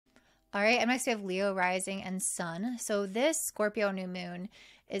All right, and next we have Leo rising and sun. So this Scorpio new moon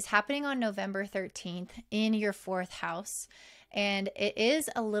is happening on November 13th in your fourth house. And it is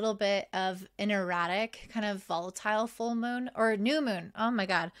a little bit of an erratic, kind of volatile full moon or new moon. Oh my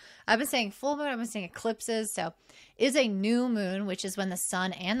God. I've been saying full moon, I've been saying eclipses. So it is a new moon, which is when the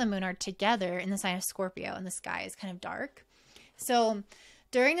sun and the moon are together in the sign of Scorpio and the sky is kind of dark. So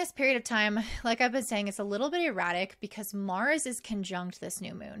during this period of time, like I've been saying, it's a little bit erratic because Mars is conjunct this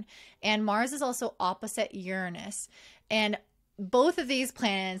new moon, and Mars is also opposite Uranus. And both of these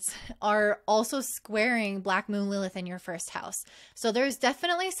planets are also squaring Black Moon Lilith in your first house. So there's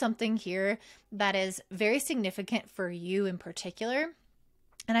definitely something here that is very significant for you in particular.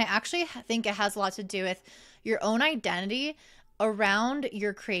 And I actually think it has a lot to do with your own identity around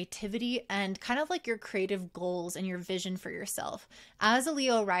your creativity and kind of like your creative goals and your vision for yourself. As a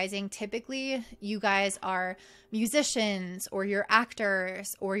Leo rising, typically you guys are musicians or you're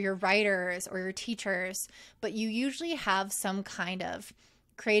actors or you're writers or you're teachers, but you usually have some kind of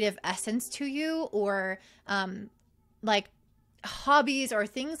creative essence to you or like hobbies or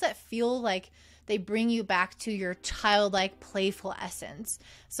things that feel like they bring you back to your childlike, playful essence.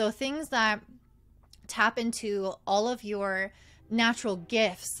 So things that tap into all of your natural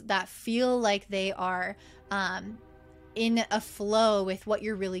gifts that feel like they are in a flow with what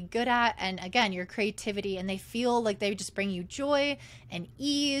you're really good at. And again, your creativity, and they feel like they just bring you joy and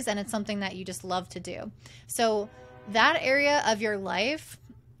ease. And it's something that you just love to do. So that area of your life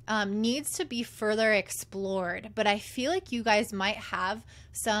needs to be further explored. But I feel like you guys might have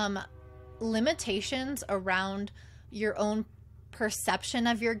some limitations around your own perception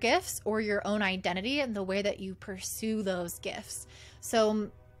of your gifts or your own identity and the way that you pursue those gifts. So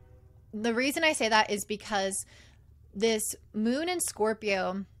the reason I say that is because this moon in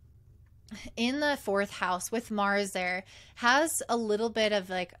Scorpio in the fourth house with Mars there has a little bit of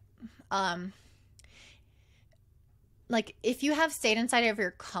like if you have stayed inside of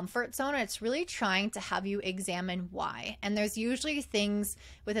your comfort zone, it's really trying to have you examine why. And there's usually things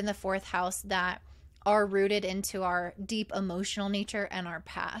within the fourth house that are rooted into our deep emotional nature and our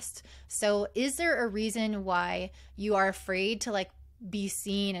past. So is there a reason why you are afraid to like be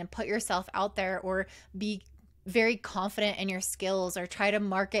seen and put yourself out there or be very confident in your skills or try to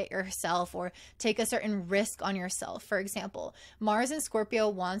market yourself or take a certain risk on yourself? For example, Mars in Scorpio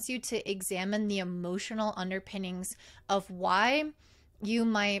wants you to examine the emotional underpinnings of why you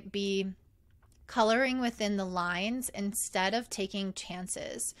might be coloring within the lines instead of taking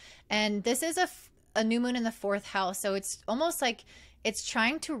chances. And this is a new moon in the fourth house. So it's almost like it's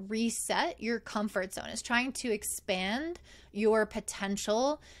trying to reset your comfort zone. It's trying to expand your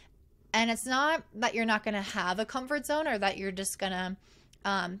potential. And it's not that you're not going to have a comfort zone or that you're just going to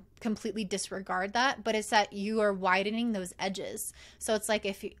completely disregard that, but it's that you are widening those edges. So it's like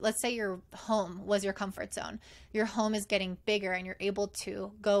if you, let's say your home was your comfort zone, your home is getting bigger and you're able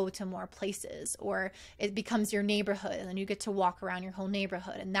to go to more places, or it becomes your neighborhood and then you get to walk around your whole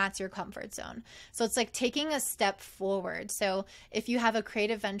neighborhood and that's your comfort zone. So it's like taking a step forward. So if you have a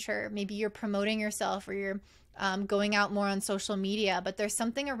creative venture, maybe you're promoting yourself or you're going out more on social media, but there's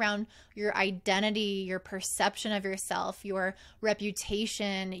something around your identity, your perception of yourself, your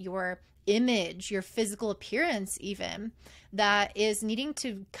reputation, your image, your physical appearance even, that is needing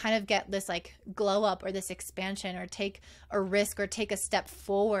to kind of get this like glow up or this expansion or take a risk or take a step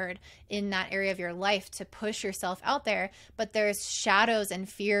forward in that area of your life to push yourself out there. But there's shadows and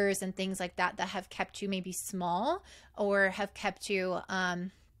fears and things like that that have kept you maybe small or have kept you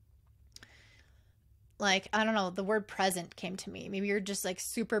like, I don't know, the word present came to me. Maybe you're just like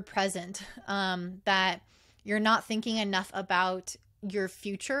super present, that you're not thinking enough about your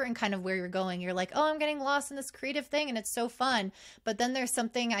future and kind of where you're going. You're like, oh, I'm getting lost in this creative thing and it's so fun. But then there's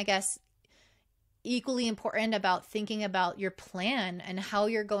something, I guess, equally important about thinking about your plan and how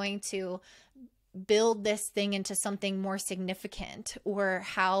you're going to build this thing into something more significant, or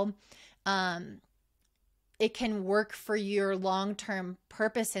how it can work for your long-term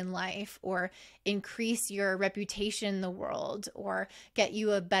purpose in life, or increase your reputation in the world, or get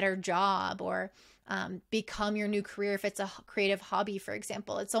you a better job, or become your new career if it's a creative hobby, for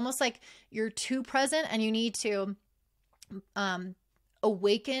example. It's almost like you're too present and you need to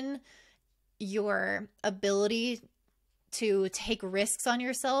awaken your ability to take risks on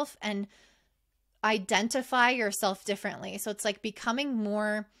yourself and identify yourself differently. So it's like becoming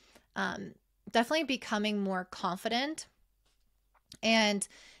more definitely becoming more confident and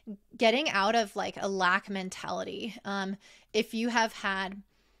getting out of like a lack mentality. If you have had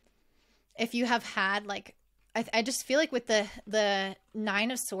like I just feel like with the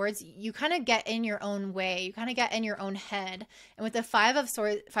Nine of Swords, you kind of get in your own way. You kind of get in your own head. And with the Five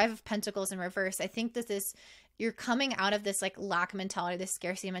of Pentacles in reverse, I think that you're coming out of this like lack mentality, this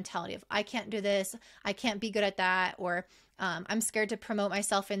scarcity mentality of I can't do this, I can't be good at that, or I'm scared to promote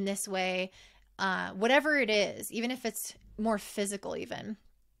myself in this way. Whatever it is, even if it's more physical even.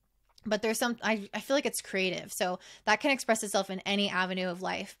 But there's I feel like it's creative. So that can express itself in any avenue of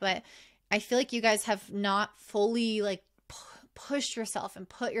life. But I feel like you guys have not fully like pushed yourself and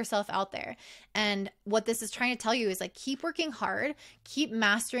put yourself out there. And what this is trying to tell you is like, keep working hard, keep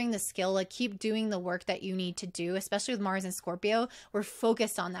mastering the skill, like keep doing the work that you need to do, especially with Mars and Scorpio. We're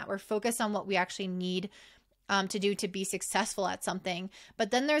focused on that. We're focused on what we actually need to do to be successful at something.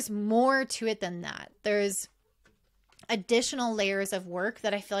 But then there's more to it than that. There's additional layers of work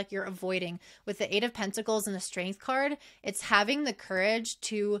that I feel like you're avoiding. With the Eight of Pentacles and the Strength card, it's having the courage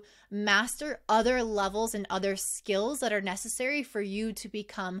to master other levels and other skills that are necessary for you to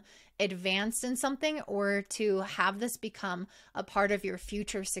become advanced in something, or to have this become a part of your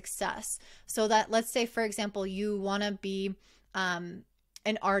future success. So that, let's say, for example, you want to be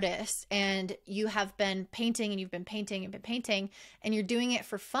an artist and you have been painting and you've been painting and been painting and you're doing it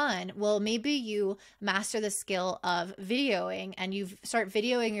for fun. Well, maybe you master the skill of videoing and you start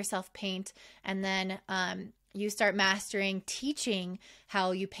videoing yourself paint, and then you start mastering teaching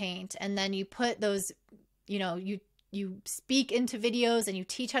how you paint, and then you put those, you speak into videos and you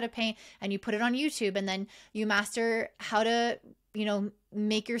teach how to paint and you put it on YouTube, and then you master how to,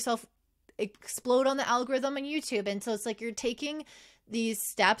 make yourself explode on the algorithm on YouTube. And so it's like you're taking these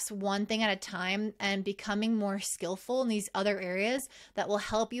steps one thing at a time and becoming more skillful in these other areas that will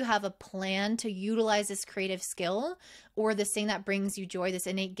help you have a plan to utilize this creative skill or this thing that brings you joy, this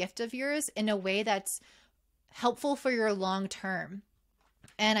innate gift of yours, in a way that's helpful for your long term.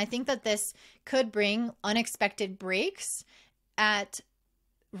 And I think that this could bring unexpected breaks at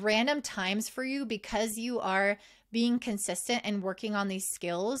random times for you because you are being consistent and working on these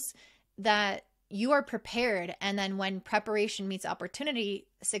skills, that you are prepared. And then when preparation meets opportunity,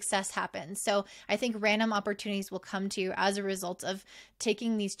 success happens. So I think random opportunities will come to you as a result of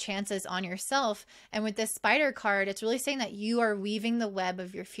taking these chances on yourself. And with this Spider card, it's really saying that you are weaving the web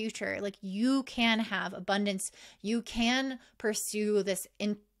of your future. Like, you can have abundance. You can pursue this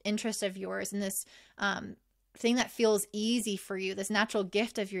interest of yours and this thing that feels easy for you, this natural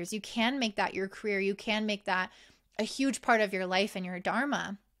gift of yours. You can make that your career. You can make that a huge part of your life and your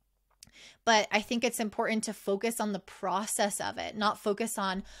dharma. But I think it's important to focus on the process of it, not focus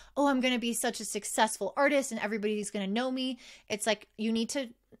on, oh, I'm going to be such a successful artist and everybody's going to know me. It's like you need to,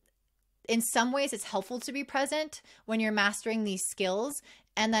 in some ways, it's helpful to be present when you're mastering these skills.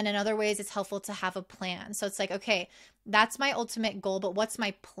 And then in other ways, it's helpful to have a plan. So it's like, okay, that's my ultimate goal, but what's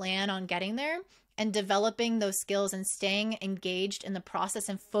my plan on getting there? And developing those skills and staying engaged in the process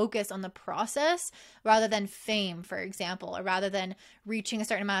and focus on the process rather than fame, for example, or rather than reaching a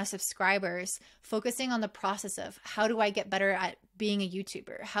certain amount of subscribers, focusing on the process of how do I get better at being a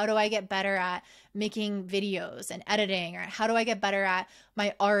YouTuber? How do I get better at making videos and editing? Or how do I get better at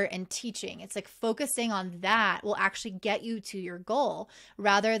my art and teaching? It's like focusing on that will actually get you to your goal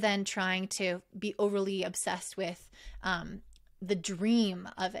rather than trying to be overly obsessed with the dream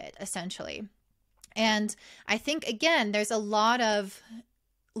of it, essentially. And I think, again, there's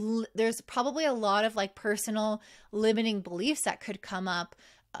probably a lot of like personal limiting beliefs that could come up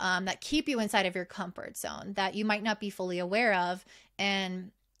that keep you inside of your comfort zone that you might not be fully aware of,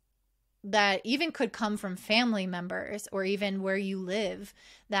 and that even could come from family members or even where you live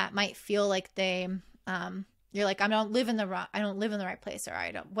that might feel like they you're like, I don't live in the right place, or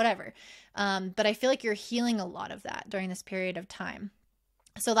I don't, whatever. But I feel like you're healing a lot of that during this period of time.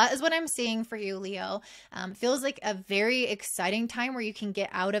 So that is what I'm seeing for you, Leo. Feels like a very exciting time where you can get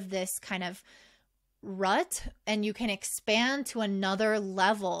out of this kind of rut and you can expand to another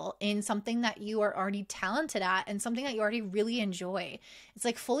level in something that you are already talented at and something that you already really enjoy. It's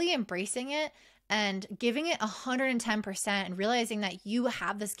like fully embracing it and giving it 110% and realizing that you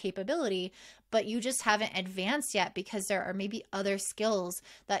have this capability, but you just haven't advanced yet because there are maybe other skills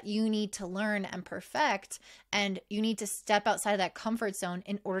that you need to learn and perfect, and you need to step outside of that comfort zone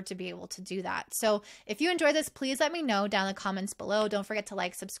in order to be able to do that. So if you enjoyed this, please let me know down in the comments below. Don't forget to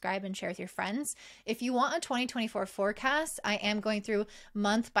like, subscribe, and share with your friends. If you want a 2024 forecast, I am going through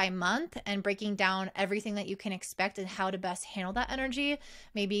month by month and breaking down everything that you can expect and how to best handle that energy,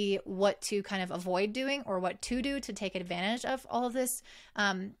 maybe what to kind of avoid doing or what to do to take advantage of all of this,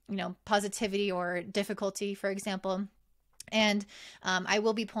 positivity or difficulty, for example. And I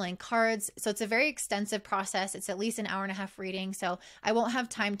will be pulling cards. So it's a very extensive process. It's at least an hour and a half reading. So I won't have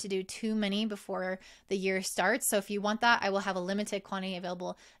time to do too many before the year starts. So if you want that, I will have a limited quantity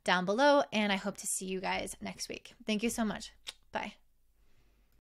available down below. And I hope to see you guys next week. Thank you so much. Bye.